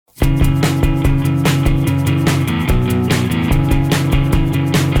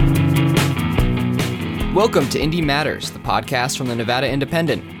Welcome to Indie Matters, the podcast from the Nevada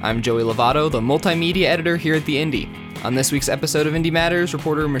Independent. I'm Joey Lovato, the multimedia editor here at the Indie. On this week's episode of Indie Matters,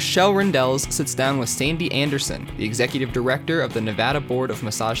 reporter Michelle Rendells sits down with Sandy Anderson, the executive director of the Nevada Board of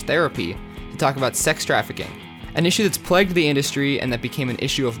Massage Therapy, to talk about sex trafficking, an issue that's plagued the industry and that became an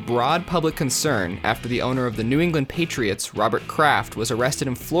issue of broad public concern after the owner of the New England Patriots, Robert Kraft, was arrested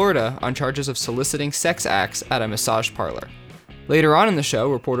in Florida on charges of soliciting sex acts at a massage parlor. Later on in the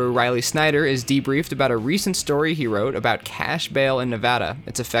show, reporter Riley Snyder is debriefed about a recent story he wrote about cash bail in Nevada,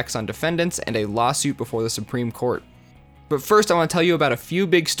 its effects on defendants, and a lawsuit before the Supreme Court. But first, I want to tell you about a few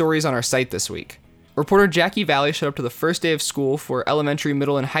big stories on our site this week. Reporter Jackie Valley showed up to the first day of school for elementary,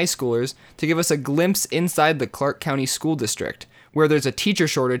 middle, and high schoolers to give us a glimpse inside the Clark County School District, where there's a teacher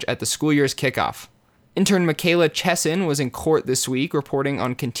shortage at the school year's kickoff. Intern Michaela Chesson was in court this week reporting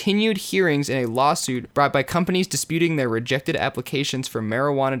on continued hearings in a lawsuit brought by companies disputing their rejected applications for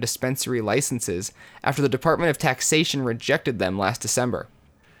marijuana dispensary licenses after the Department of Taxation rejected them last December.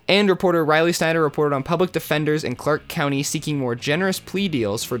 And reporter Riley Snyder reported on public defenders in Clark County seeking more generous plea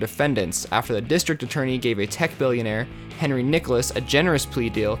deals for defendants after the district attorney gave a tech billionaire, Henry Nicholas, a generous plea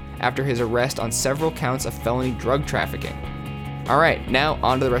deal after his arrest on several counts of felony drug trafficking. All right, now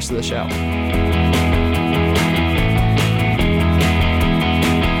on to the rest of the show.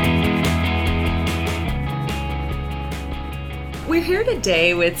 We're here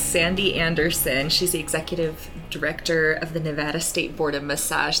today with Sandy Anderson. She's the executive director of the Nevada State Board of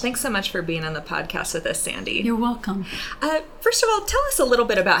Massage. Thanks so much for being on the podcast with us, Sandy. You're welcome. First of all, tell us a little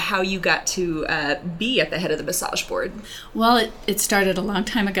bit about how you got to be at the head of the massage board. Well, it started a long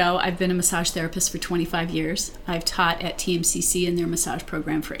time ago. I've been a massage therapist for 25 years. I've taught at TMCC in their massage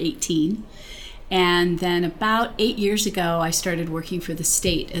program for 18. And then about 8 years ago, I started working for the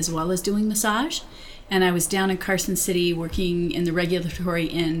state as well as doing massage. And I was down in Carson City working in the regulatory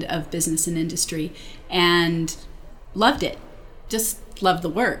end of business and industry and loved it. Just loved the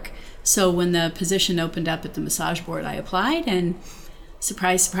work. So when the position opened up at the massage board, I applied and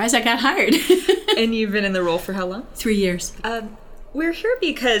surprise, surprise, I got hired. And you've been in the role for how long? 3 years. We're here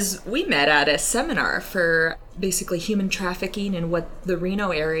because we met at a seminar for basically human trafficking and what the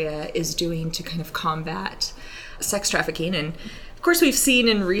Reno area is doing to kind of combat sex trafficking. And of course, we've seen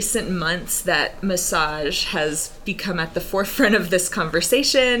in recent months that massage has become at the forefront of this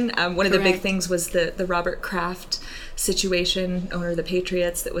conversation. One of the big things was the Robert Kraft situation, owner of the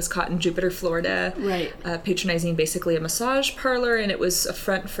Patriots, that was caught in Jupiter, Florida, patronizing basically a massage parlor, and it was a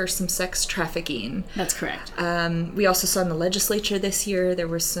front for some sex trafficking. That's correct. We also saw in the legislature this year, there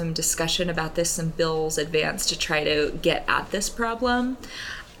was some discussion about this, some bills advanced to try to get at this problem.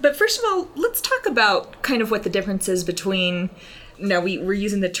 But first of all, let's talk about kind of what the difference is between... Now, we're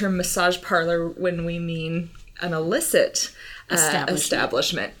using the term massage parlor when we mean an illicit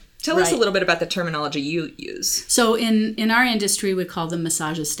establishment. Tell us a little bit about the terminology you use. So in our industry, we call them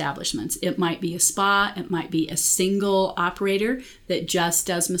massage establishments. It might be a spa. It might be a single operator that just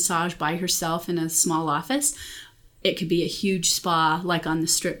does massage by herself in a small office. It could be a huge spa like on the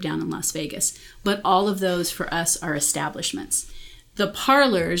Strip down in Las Vegas. But all of those for us are establishments. The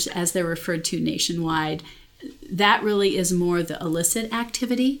parlors, as they're referred to nationwide, that really is more the illicit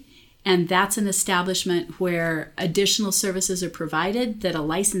activity, and that's an establishment where additional services are provided that a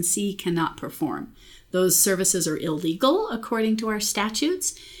licensee cannot perform. Those services are illegal according to our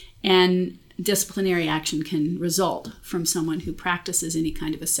statutes, and disciplinary action can result from someone who practices any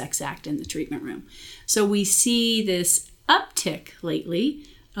kind of a sex act in the treatment room. So we see this uptick lately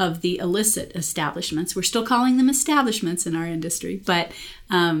of the illicit establishments. We're still calling them establishments in our industry, but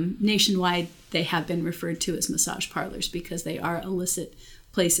nationwide they have been referred to as massage parlors because they are illicit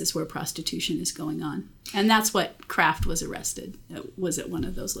places where prostitution is going on. And that's what Kraft was arrested, was at one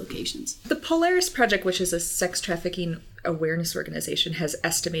of those locations. The Polaris Project, which is a sex trafficking awareness organization, has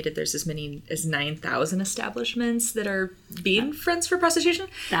estimated there's as many as 9,000 establishments that are being fronts for prostitution.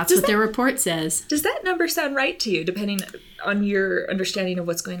 That's what their report says. Does that number sound right to you, depending on your understanding of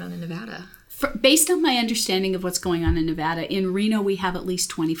what's going on in Nevada? Based on my understanding of what's going on in Nevada, in Reno we have at least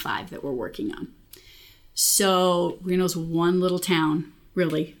 25 that we're working on. So Reno's one little town,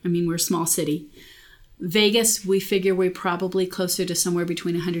 really. I mean, we're a small city. Vegas, we figure we're probably closer to somewhere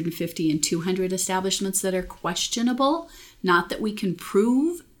between 150 and 200 establishments that are questionable. Not that we can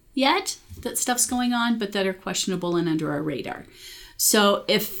prove yet that stuff's going on, but that are questionable and under our radar. So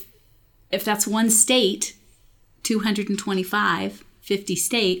if that's one state, 225, 50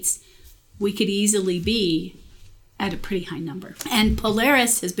 states, we could easily be at a pretty high number. And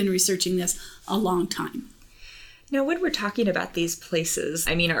Polaris has been researching this a long time. Now, when we're talking about these places,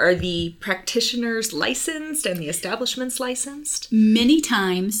 I mean, are the practitioners licensed and the establishments licensed? Many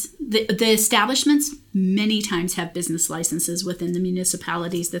times, the establishments many times have business licenses within the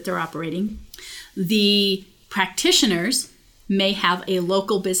municipalities that they're operating. The practitioners may have a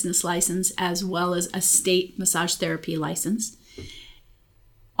local business license as well as a state massage therapy license,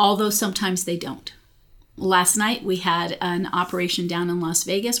 although sometimes they don't. Last night, we had an operation down in Las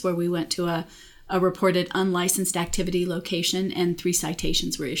Vegas where we went to a reported unlicensed activity location, and 3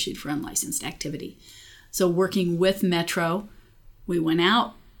 citations were issued for unlicensed activity. So working with Metro, we went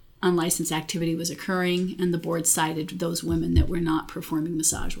out, unlicensed activity was occurring, and the board cited those women that were not performing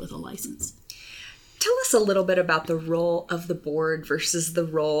massage with a license. Tell us a little bit about the role of the board versus the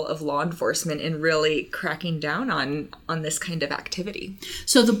role of law enforcement in really cracking down on this kind of activity.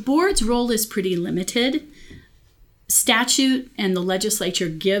 So the board's role is pretty limited. Statute and the legislature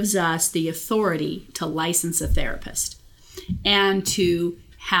gives us the authority to license a therapist and to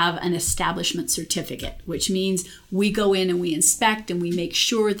have an establishment certificate, which means we go in and we inspect and we make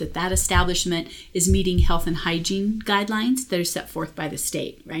sure that that establishment is meeting health and hygiene guidelines that are set forth by the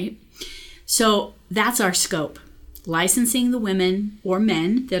state, right? So that's our scope. Licensing the women or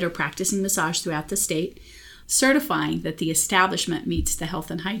men that are practicing massage throughout the state, certifying that the establishment meets the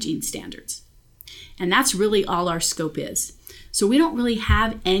health and hygiene standards. And that's really all our scope is. So we don't really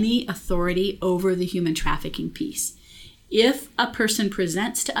have any authority over the human trafficking piece. If a person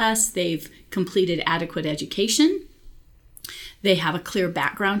presents to us, they've completed adequate education, they have a clear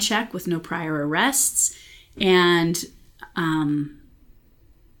background check with no prior arrests, and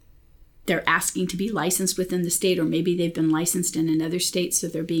they're asking to be licensed within the state, or maybe they've been licensed in another state, so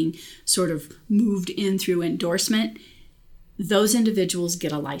they're being sort of moved in through endorsement, those individuals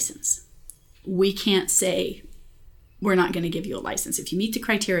get a license. We can't say, we're not going to give you a license. If you meet the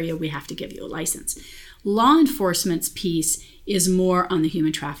criteria, we have to give you a license. Law enforcement's piece is more on the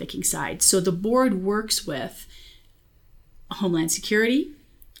human trafficking side. So the board works with Homeland Security,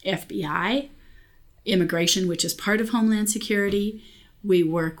 FBI, Immigration, which is part of Homeland Security. We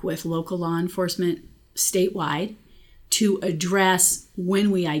work with local law enforcement statewide to address when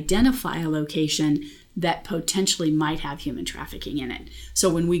we identify a location that potentially might have human trafficking in it. So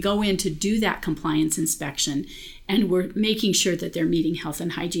when we go in to do that compliance inspection and we're making sure that they're meeting health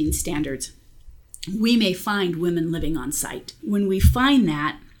and hygiene standards, we may find women living on site. When we find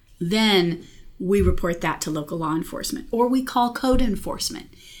that, then we report that to local law enforcement, or we call code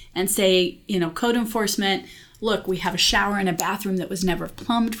enforcement and say, code enforcement, look, we have a shower and a bathroom that was never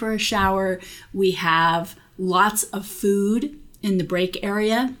plumbed for a shower. We have lots of food in the break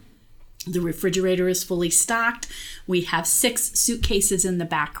area. The refrigerator is fully stocked. We have 6 suitcases in the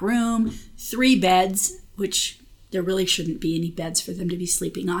back room, 3 beds, which there really shouldn't be any beds for them to be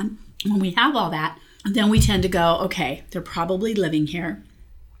sleeping on. When we have all that, then we tend to go, okay, they're probably living here.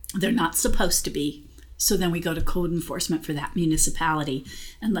 They're not supposed to be. So then we go to code enforcement for that municipality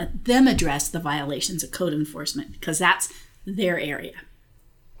and let them address the violations of code enforcement, because that's their area.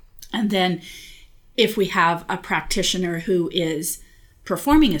 And then if we have a practitioner who is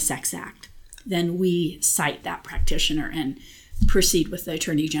performing a sex act, then we cite that practitioner and proceed with the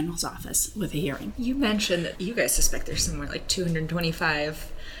Attorney General's office with a hearing. You mentioned that you guys suspect there's somewhere like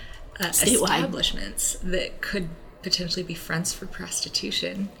 225 establishments that could potentially be fronts for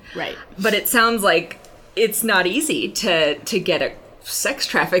prostitution. Right. But it sounds like it's not easy to get a sex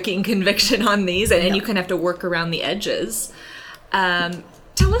trafficking conviction on these, and you kind of have to work around the edges.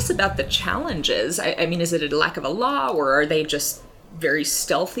 Tell us about the challenges. I mean, is it a lack of a law, or are they just very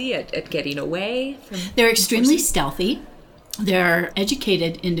stealthy at getting away? They're extremely stealthy. They're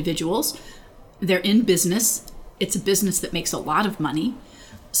educated individuals. They're in business. It's a business that makes a lot of money,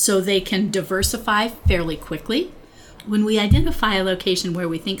 so they can diversify fairly quickly. When we identify a location where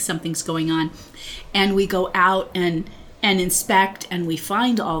we think something's going on, and we go out and inspect, and we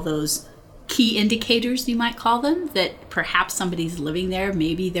find all those key indicators, you might call them, that perhaps somebody's living there,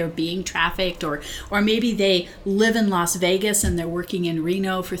 maybe they're being trafficked, or maybe they live in Las Vegas and they're working in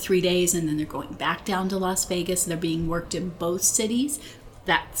Reno for 3 days and then they're going back down to Las Vegas. They're being worked in both cities.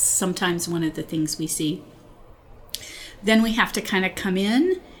 That's sometimes one of the things we see. Then we have to kind of come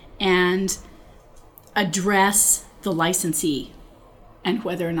in and address the licensee and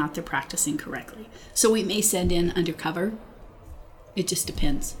whether or not they're practicing correctly. So we may send in undercover. It just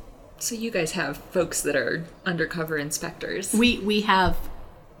depends. So you guys have folks that are undercover inspectors. We have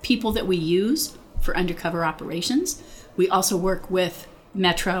people that we use for undercover operations. We also work with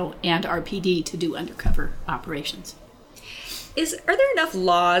Metro and RPD to do undercover operations. Are there enough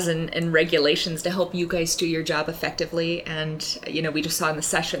laws and regulations to help you guys do your job effectively? And, we just saw in the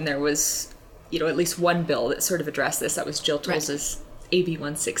session there was at least one bill that sort of addressed this. That was Jill Tolles' AB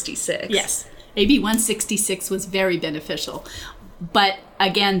 166. Yes. AB 166 was very beneficial. But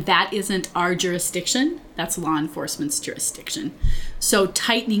again, that isn't our jurisdiction. That's law enforcement's jurisdiction. So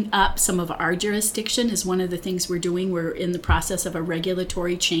tightening up some of our jurisdiction is one of the things we're doing. We're in the process of a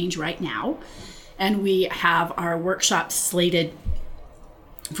regulatory change right now. And we have our workshop slated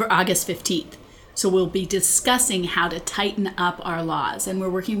for August 15th. So we'll be discussing how to tighten up our laws. And we're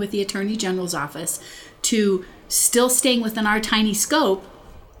working with the Attorney General's office to still staying within our tiny scope,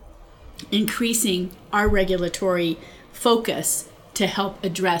 increasing our regulatory focus to help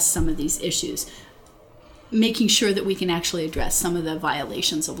address some of these issues, making sure that we can actually address some of the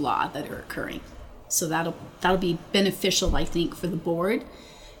violations of law that are occurring. So that'll be beneficial, I think, for the board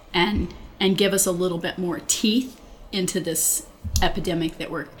and give us a little bit more teeth into this epidemic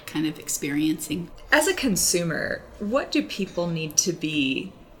that we're kind of experiencing. As a consumer, what do people need to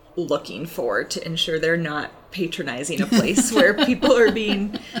be looking for to ensure they're not patronizing a place where people are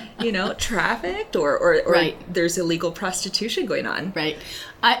being, trafficked or right. There's illegal prostitution going on? Right.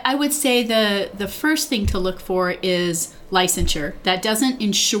 I would say the first thing to look for is licensure. That doesn't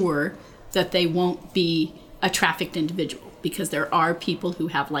ensure that they won't be a trafficked individual, because there are people who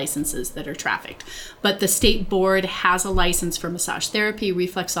have licenses that are trafficked. But the state board has a license for massage therapy,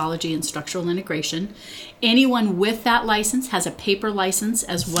 reflexology, and structural integration. Anyone with that license has a paper license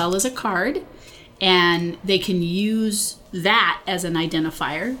as well as a card, and they can use that as an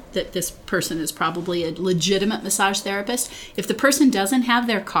identifier that this person is probably a legitimate massage therapist. If the person doesn't have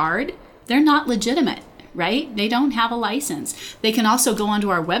their card, they're not legitimate, right? They don't have a license. They can also go onto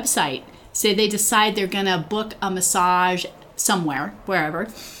our website. Say they decide they're going to book a massage somewhere, wherever,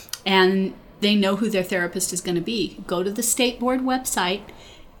 and they know who their therapist is going to be. Go to the state board website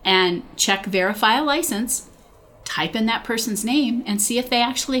and check verify a license, type in that person's name, and see if they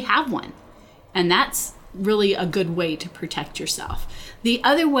actually have one. And that's really a good way to protect yourself. The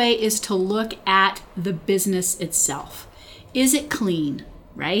other way is to look at the business itself. Is it clean,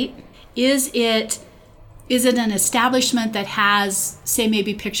 right? Is it an establishment that has, say,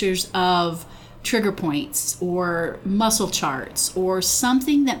 maybe pictures of trigger points or muscle charts or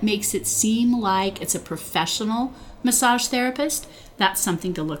something that makes it seem like it's a professional massage therapist? That's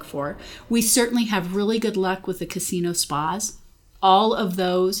something to look for. We certainly have really good luck with the casino spas. All of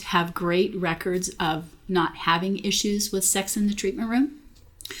those have great records of not having issues with sex in the treatment room.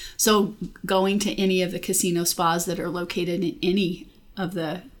 So going to any of the casino spas that are located in any of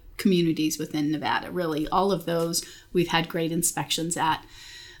the communities within Nevada, really, all of those we've had great inspections at.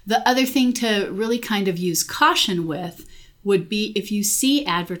 The other thing to really kind of use caution with would be if you see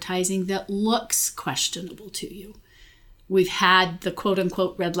advertising that looks questionable to you. We've had the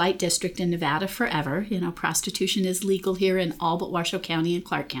quote-unquote red light district in Nevada forever. Prostitution is legal here in all but Washoe County and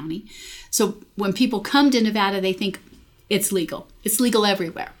Clark County. So when people come to Nevada, they think it's legal. It's legal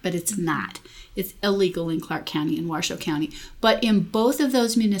everywhere, but it's not. It's illegal in Clark County and Washoe County. But in both of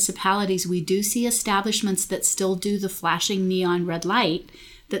those municipalities, we do see establishments that still do the flashing neon red light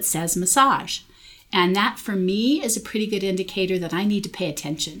that says massage. And that, for me, is a pretty good indicator that I need to pay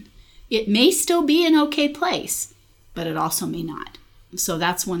attention. It may still be an okay place, but it also may not. So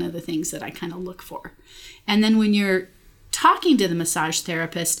that's one of the things that I kind of look for. And then when you're talking to the massage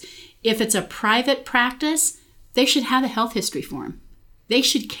therapist, if it's a private practice, they should have a health history form. They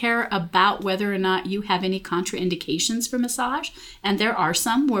should care about whether or not you have any contraindications for massage. And there are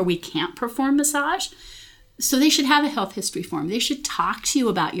some where we can't perform massage. So they should have a health history form. They should talk to you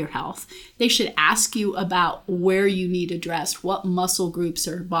about your health. They should ask you about where you need addressed, what muscle groups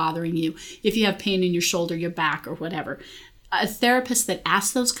are bothering you, if you have pain in your shoulder, your back, or whatever. A therapist that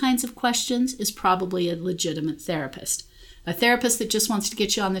asks those kinds of questions is probably a legitimate therapist. A therapist that just wants to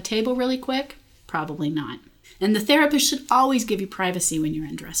get you on the table really quick, probably not. And the therapist should always give you privacy when you're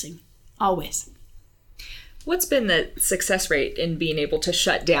undressing. Always. What's been the success rate in being able to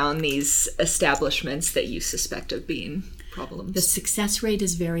shut down these establishments that you suspect of being problems? The success rate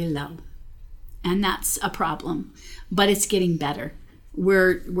is very low, and that's a problem, but it's getting better.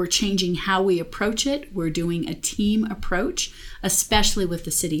 We're changing how we approach it. We're doing a team approach, especially with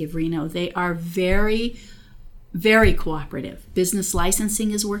the city of Reno. They are very, very cooperative. Business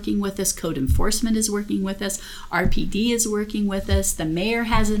licensing is working with us. Code enforcement is working with us. RPD is working with us. The mayor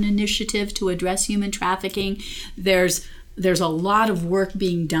has an initiative to address human trafficking. There's a lot of work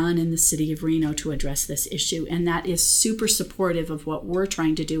being done in the city of Reno to address this issue, and that is super supportive of what we're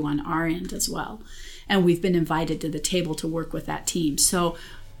trying to do on our end as well. And we've been invited to the table to work with that team. So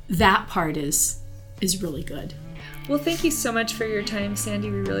that part is really good. Well, thank you so much for your time, Sandy.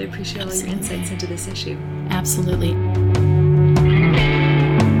 We really appreciate all your insights into this issue. Absolutely.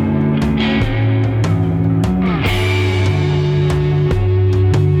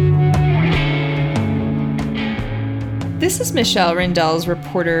 This is Michelle Rindels,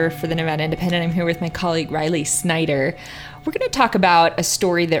 reporter for the Nevada Independent. I'm here with my colleague Riley Snyder. We're going to talk about a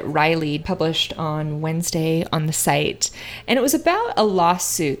story that Riley published on Wednesday on the site. And it was about a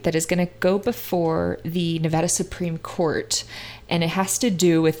lawsuit that is going to go before the Nevada Supreme Court. And it has to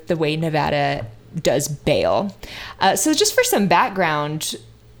do with the way Nevada does bail. So just for some background,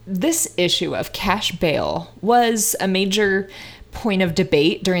 this issue of cash bail was a major point of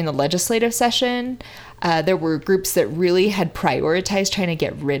debate during the legislative session. There were groups that really had prioritized trying to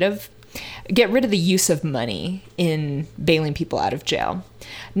get rid of the use of money in bailing people out of jail.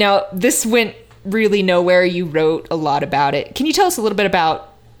 Now, this went really nowhere. You wrote a lot about it. Can you tell us a little bit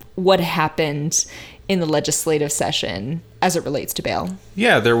about what happened in the legislative session as it relates to bail?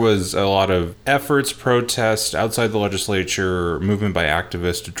 Yeah, there was a lot of efforts, protests outside the legislature, movement by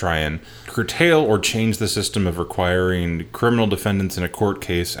activists to try and curtail or change the system of requiring criminal defendants in a court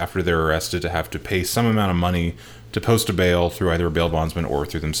case after they're arrested to have to pay some amount of money to post a bail through either a bail bondsman or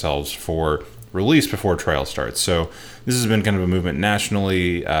through themselves for release before trial starts. So this has been kind of a movement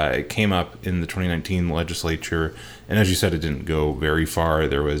nationally. It came up in the 2019 legislature, and as you said, it didn't go very far.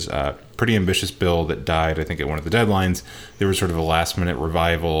 There was a pretty ambitious bill that died, I think, at one of the deadlines. There was sort of a last-minute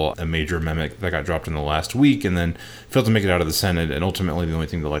revival, a major amendment that got dropped in the last week, and then failed to make it out of the Senate, and ultimately the only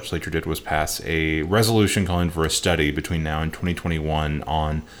thing the legislature did was pass a resolution calling for a study between now and 2021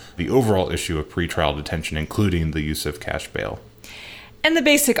 on the overall issue of pretrial detention, including the use of cash bail. And the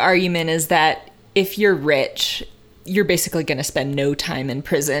basic argument is that if you're rich, you're basically going to spend no time in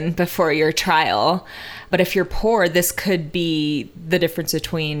prison before your trial. But if you're poor, this could be the difference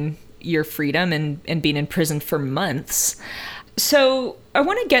between your freedom and being in prison for months. So I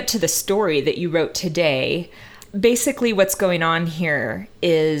want to get to the story that you wrote today. Basically, what's going on here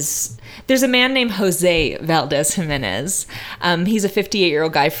is there's a man named Jose Valdez Jimenez. He's a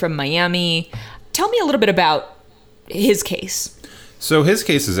 58-year-old guy from Miami. Tell me a little bit about his case. So his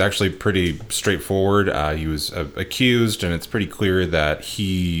case is actually pretty straightforward. He was accused, and it's pretty clear that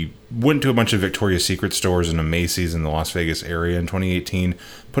he went to a bunch of Victoria's Secret stores and a Macy's in the Las Vegas area in 2018,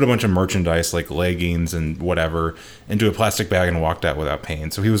 put a bunch of merchandise like leggings and whatever into a plastic bag and walked out without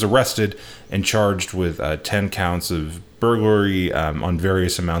paying. So he was arrested and charged with 10 counts of burglary on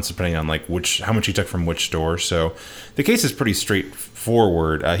various amounts depending on like how much he took from which store. So the case is pretty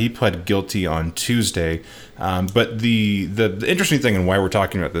straightforward. He pled guilty on Tuesday, but the interesting thing and why we're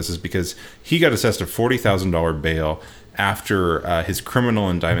talking about this is because he got assessed a $40,000 bail after his criminal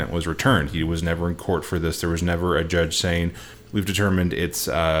indictment was returned. He was never in court for this. There was never a judge saying, we've determined it's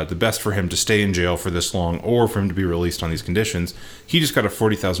the best for him to stay in jail for this long or for him to be released on these conditions. He just got a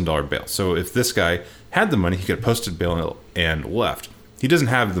 $40,000 bail. So if this guy had the money, he could have posted bail and left. He doesn't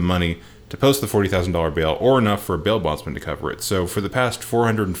have the money to post the $40,000 bail or enough for a bail bondsman to cover it. So for the past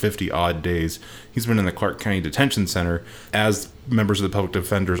 450 odd days, he's been in the Clark County Detention Center as members of the Public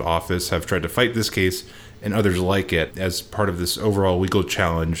Defender's Office have tried to fight this case and others like it as part of this overall legal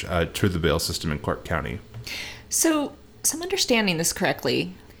challenge to the bail system in Clark County. So I'm understanding this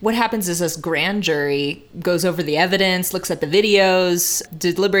correctly. What happens is this grand jury goes over the evidence, looks at the videos,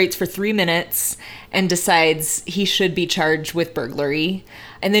 deliberates for 3 minutes, and decides he should be charged with burglary.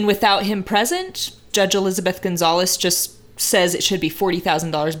 And then without him present, Judge Elizabeth Gonzalez just says it should be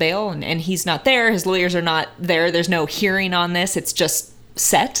 $40,000 bail, and he's not there. His lawyers are not there. There's no hearing on this. It's just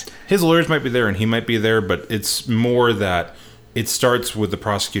set. His lawyers might be there and he might be there, but it's more that it starts with the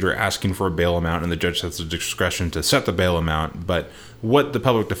prosecutor asking for a bail amount and the judge has the discretion to set the bail amount. But what the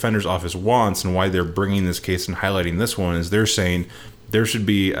Public Defender's Office wants and why they're bringing this case and highlighting this one is they're saying there should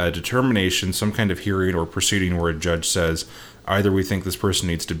be a determination, some kind of hearing or proceeding where a judge says either we think this person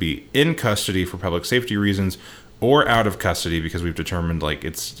needs to be in custody for public safety reasons or out of custody because we've determined like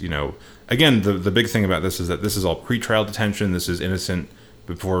it's, again, the big thing about this is that this is all pretrial detention. This is innocent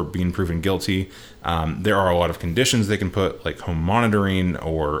before being proven guilty. There are a lot of conditions they can put, like home monitoring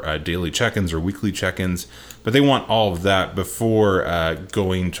or daily check-ins or weekly check-ins, but they want all of that before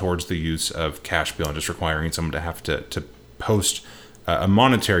going towards the use of cash bail and just requiring someone to have to post a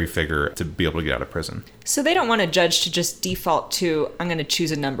monetary figure to be able to get out of prison. So they don't want a judge to just default to, I'm going to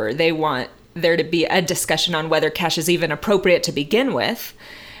choose a number. They want there to be a discussion on whether cash is even appropriate to begin with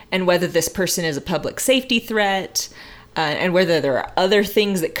and whether this person is a public safety threat, and whether there are other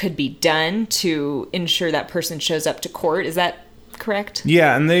things that could be done to ensure that person shows up to court. Is that correct?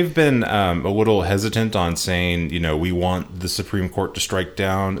 Yeah, and they've been a little hesitant on saying, we want the Supreme Court to strike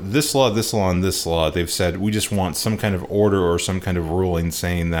down this law, and this law. They've said, we just want some kind of order or some kind of ruling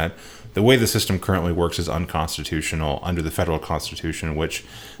saying that the way the system currently works is unconstitutional under the federal constitution, which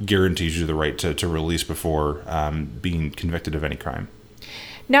guarantees you the right to release before being convicted of any crime.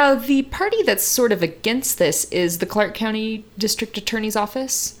 Now, the party that's sort of against this is the Clark County District Attorney's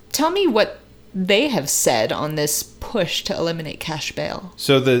Office. Tell me what they have said on this push to eliminate cash bail.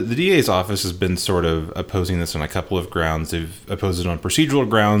 So the DA's office has been sort of opposing this on a couple of grounds. They've opposed it on procedural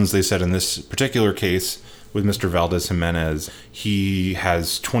grounds. They said in this particular case with Mr. Valdez Jimenez, he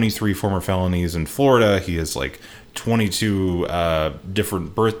has 23 former felonies in Florida. He has like 22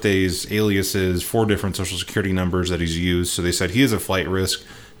 different birthdays, aliases, 4 different social security numbers that he's used. So they said he is a flight risk.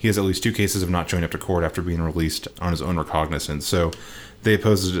 He has at least 2 cases of not showing up to court after being released on his own recognizance. So they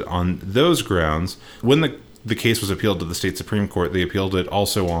opposed it on those grounds. When the case was appealed to the state Supreme Court, they appealed it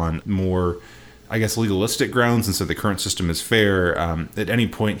also on more, I guess, legalistic grounds and said the current system is fair. At any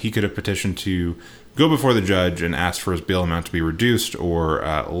point, he could have petitioned to go before the judge and ask for his bail amount to be reduced or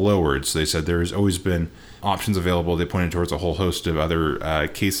lowered. So they said there's always been options available. They pointed towards a whole host of other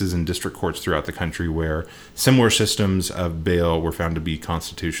cases in district courts throughout the country where similar systems of bail were found to be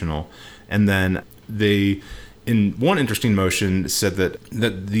constitutional. And then they, in one interesting motion, said that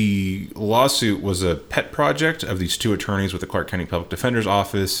the lawsuit was a pet project of these 2 attorneys with the Clark County Public Defender's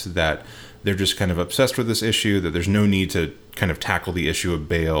Office, that they're just kind of obsessed with this issue, that there's no need to kind of tackle the issue of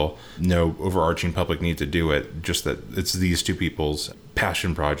bail, no overarching public need to do it, just that it's these 2 people's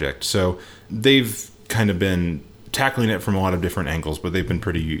passion project. So they've kind of been tackling it from a lot of different angles, but they've been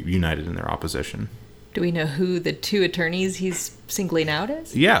pretty united in their opposition. Do we know who the 2 attorneys he's singling out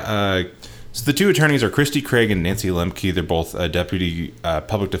is? Yeah, so the 2 attorneys are Christy Craig and Nancy Lemke. They're both deputy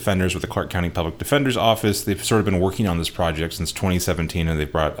public defenders with the Clark County Public Defender's Office. They've sort of been working on this project since 2017, and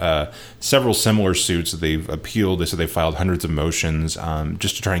they've brought several similar suits that they've appealed. They said they filed hundreds of motions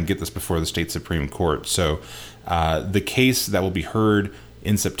just to try and get this before the state Supreme Court. So the case that will be heard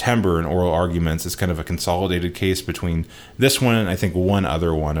in September in oral arguments is kind of a consolidated case between this one and I think one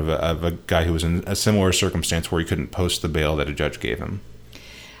other one of a guy who was in a similar circumstance where he couldn't post the bail that a judge gave him.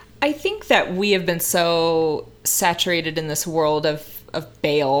 I think that we have been so saturated in this world of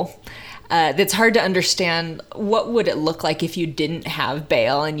bail that's hard to understand what would it look like if you didn't have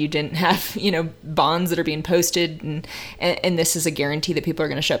bail and you didn't have, bonds that are being posted and this is a guarantee that people are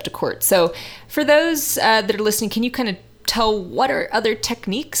going to show up to court. So for those that are listening, can you kind of tell what are other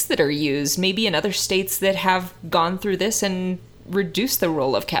techniques that are used, maybe in other states that have gone through this and reduce the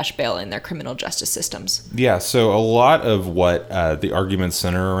role of cash bail in their criminal justice systems? Yeah, so a lot of what the arguments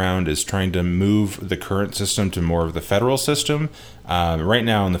center around is trying to move the current system to more of the federal system. Right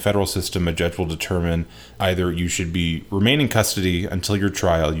now in the federal system, a judge will determine either you should remain in custody until your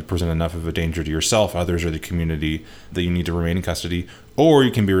trial, you present enough of a danger to yourself, others, or the community that you need to remain in custody, or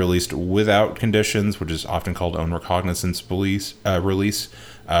you can be released without conditions, which is often called own recognizance release,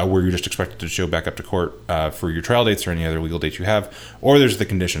 where you're just expected to show back up to court for your trial dates or any other legal dates you have. Or there's the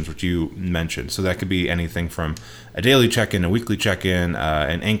conditions, which you mentioned. So that could be anything from a daily check-in, a weekly check-in,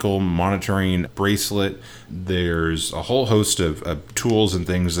 an ankle monitoring bracelet. There's a whole host of tools and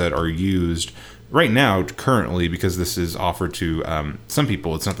things that are used right now, currently, because this is offered to some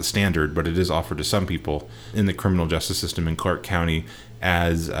people. It's not the standard, but it is offered to some people in the criminal justice system in Clark County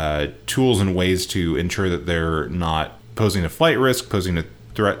as tools and ways to ensure that they're not posing a flight risk, posing a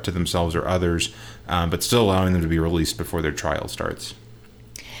threat to themselves or others, but still allowing them to be released before their trial starts.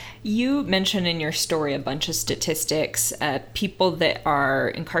 You mentioned in your story a bunch of statistics, people that are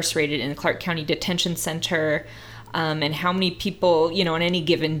incarcerated in the Clark County Detention Center, and how many people, on any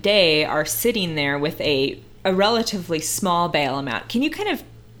given day are sitting there with a relatively small bail amount. Can you kind of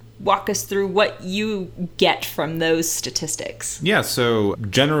walk us through what you get from those statistics? Yeah, so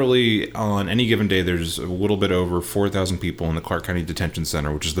generally on any given day, there's a little bit over 4,000 people in the Clark County Detention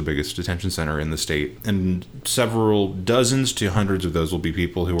Center, which is the biggest detention center in the state. And several dozens to hundreds of those will be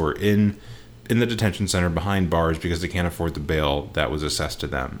people who are in the detention center behind bars because they can't afford the bail that was assessed to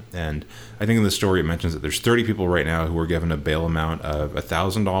them. And I think in the story it mentions that there's 30 people right now who are given a bail amount of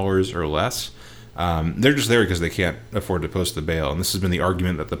 $1,000 or less. They're just there because they can't afford to post the bail. And this has been the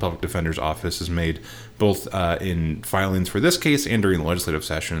argument that the Public Defender's Office has made both in filings for this case and during the legislative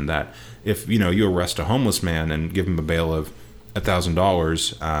session, that if you arrest a homeless man and give him a bail of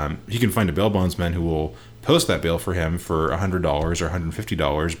 $1,000, he can find a bail bondsman who will post that bail for him for $100 or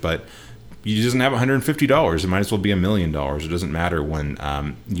 $150, but he doesn't have $150. It might as well be $1 million. It doesn't matter when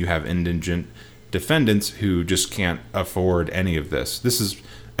you have indigent defendants who just can't afford any of this. This is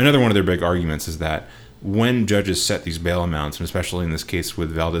another one of their big arguments, is that when judges set these bail amounts, and especially in this case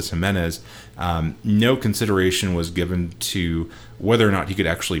with Valdez Jimenez, no consideration was given to whether or not he could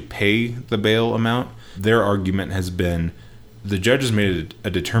actually pay the bail amount. Their argument has been the judge has made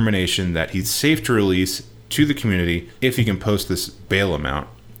a determination that he's safe to release to the community if he can post this bail amount.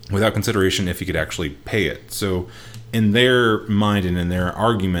 without consideration if he could actually pay it. So in their mind and in their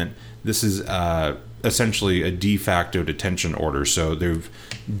argument, this is essentially a de facto detention order. So they've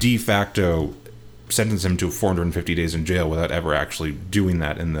de facto sentenced him to 450 days in jail without ever actually doing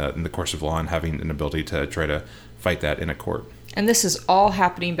that in the course of law and having an ability to try to fight that in a court. And this is all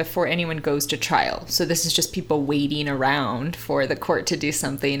happening before anyone goes to trial. So this is just people waiting around for the court to do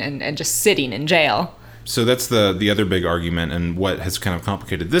something and just sitting in jail. So that's the other big argument, and what has kind of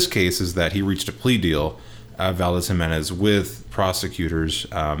complicated this case is that he reached a plea deal, Valdez Jimenez, with prosecutors.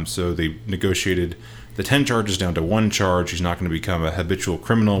 So they negotiated the 10 charges down to 1 charge. He's not going to become a habitual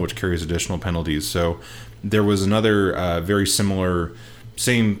criminal, which carries additional penalties. So there was another very similar,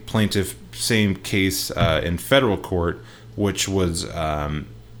 same plaintiff, same case in federal court, which was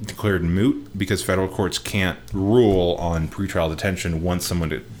declared moot because federal courts can't rule on pretrial detention once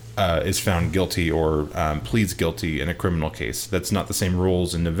someone is found guilty or pleads guilty in a criminal case. That's not the same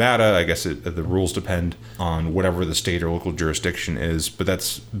rules in Nevada. I guess the rules depend on whatever the state or local jurisdiction is, but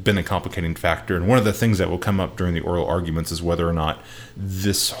that's been a complicating factor. And one of the things that will come up during the oral arguments is whether or not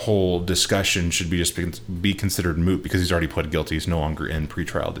this whole discussion should be considered moot because he's already pled guilty. He's no longer in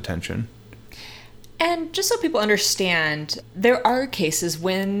pretrial detention. And just so people understand, there are cases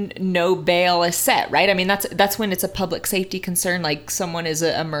when no bail is set, right? I mean, that's when it's a public safety concern, like someone is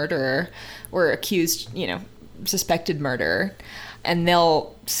a murderer or accused, suspected murderer, and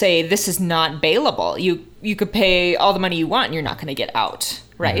they'll say this is not bailable. You could pay all the money you want and you're not going to get out,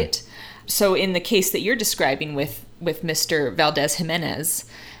 right? Mm-hmm. So in the case that you're describing with Mr. Valdez Jimenez,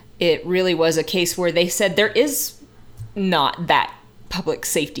 it really was a case where they said there is not that public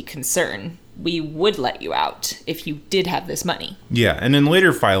safety concern. We would let you out if you did have this money. Yeah, and in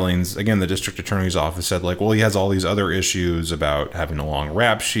later filings, again, the district attorney's office said, well, he has all these other issues about having a long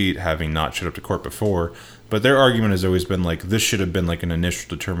rap sheet, having not showed up to court before. But their argument has always been this should have been an initial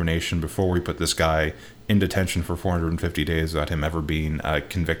determination before we put this guy in detention for 450 days without him ever being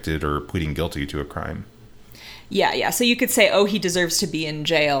convicted or pleading guilty to a crime. Yeah. So you could say, he deserves to be in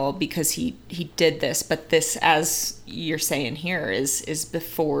jail because he did this. But this, as you're saying here, is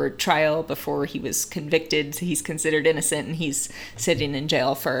before trial, before he was convicted. He's considered innocent and he's sitting in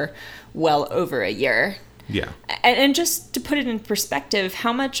jail for well over a year. Yeah. And just to put it in perspective,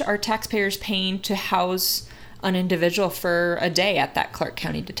 how much are taxpayers paying to house an individual for a day at that Clark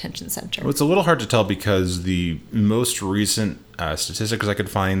County Detention Center? Well, it's a little hard to tell because the most recent statistics I could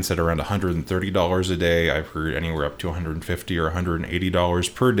find said around $130 a day. I've heard anywhere up to $150 or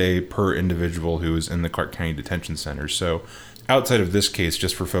 $180 per day per individual who is in the Clark County Detention Center. So outside of this case,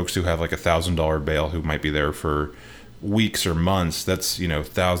 just for folks who have $1,000 bail who might be there for weeks or months, that's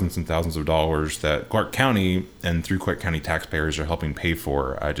thousands and thousands of dollars that Clark County and through Clark County taxpayers are helping pay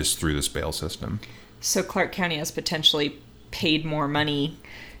for just through this bail system. So Clark County has potentially paid more money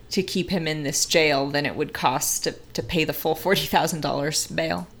to keep him in this jail than it would cost to pay the full $40,000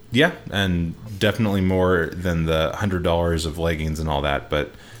 bail. Yeah, and definitely more than the $100 of leggings and all that.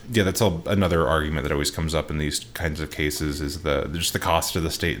 But yeah, that's another argument that always comes up in these kinds of cases is just the cost to the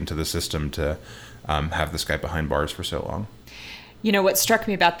state and to the system to have this guy behind bars for so long. What struck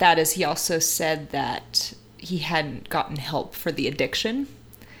me about that is he also said that he hadn't gotten help for the addiction,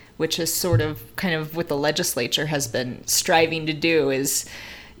 which is sort of kind of what the legislature has been striving to do is,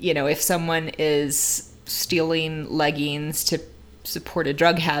 if someone is stealing leggings to support a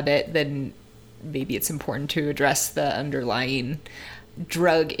drug habit, then maybe it's important to address the underlying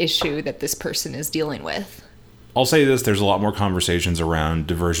drug issue that this person is dealing with. I'll say this, there's a lot more conversations around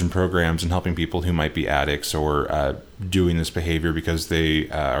diversion programs and helping people who might be addicts or doing this behavior because they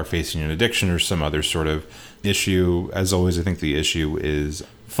are facing an addiction or some other sort of issue. As always, I think the issue is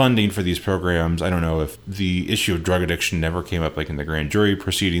funding for these programs. I don't know if the issue of drug addiction never came up in the grand jury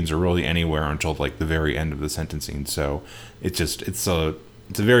proceedings or really anywhere until the very end of the sentencing. So it's a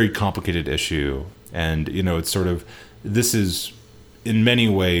very complicated issue. And, this is in many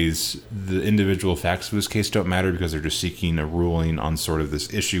ways, the individual facts of this case don't matter because they're just seeking a ruling on sort of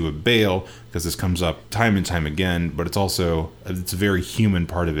this issue of bail because this comes up time and time again. But it's a very human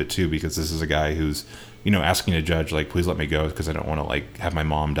part of it too, because this is a guy who's, asking a judge, please let me go because I don't want to, have my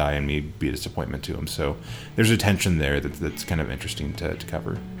mom die and me be a disappointment to him. So there's a tension there that's kind of interesting to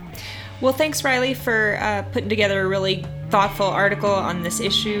cover. Well, thanks, Riley, for putting together a really thoughtful article on this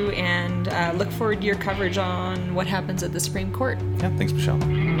issue, and look forward to your coverage on what happens at the Supreme Court. Yeah, thanks, Michelle.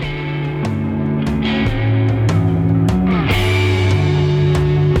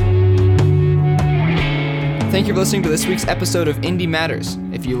 Thank you for listening to this week's episode of Indie Matters.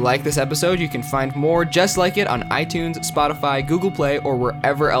 If you like this episode, you can find more just like it on iTunes, Spotify, Google Play, or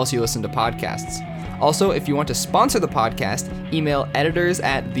wherever else you listen to podcasts. Also, if you want to sponsor the podcast, email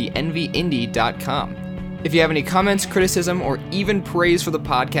editors@thenvyindie.com. If you have any comments, criticism, or even praise for the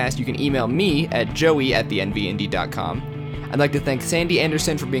podcast, you can email me at joey@thenvyindie.com. I'd like to thank Sandy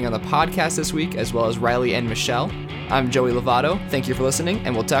Anderson for being on the podcast this week, as well as Riley and Michelle. I'm Joey Lovato. Thank you for listening,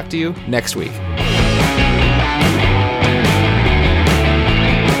 and we'll talk to you next week.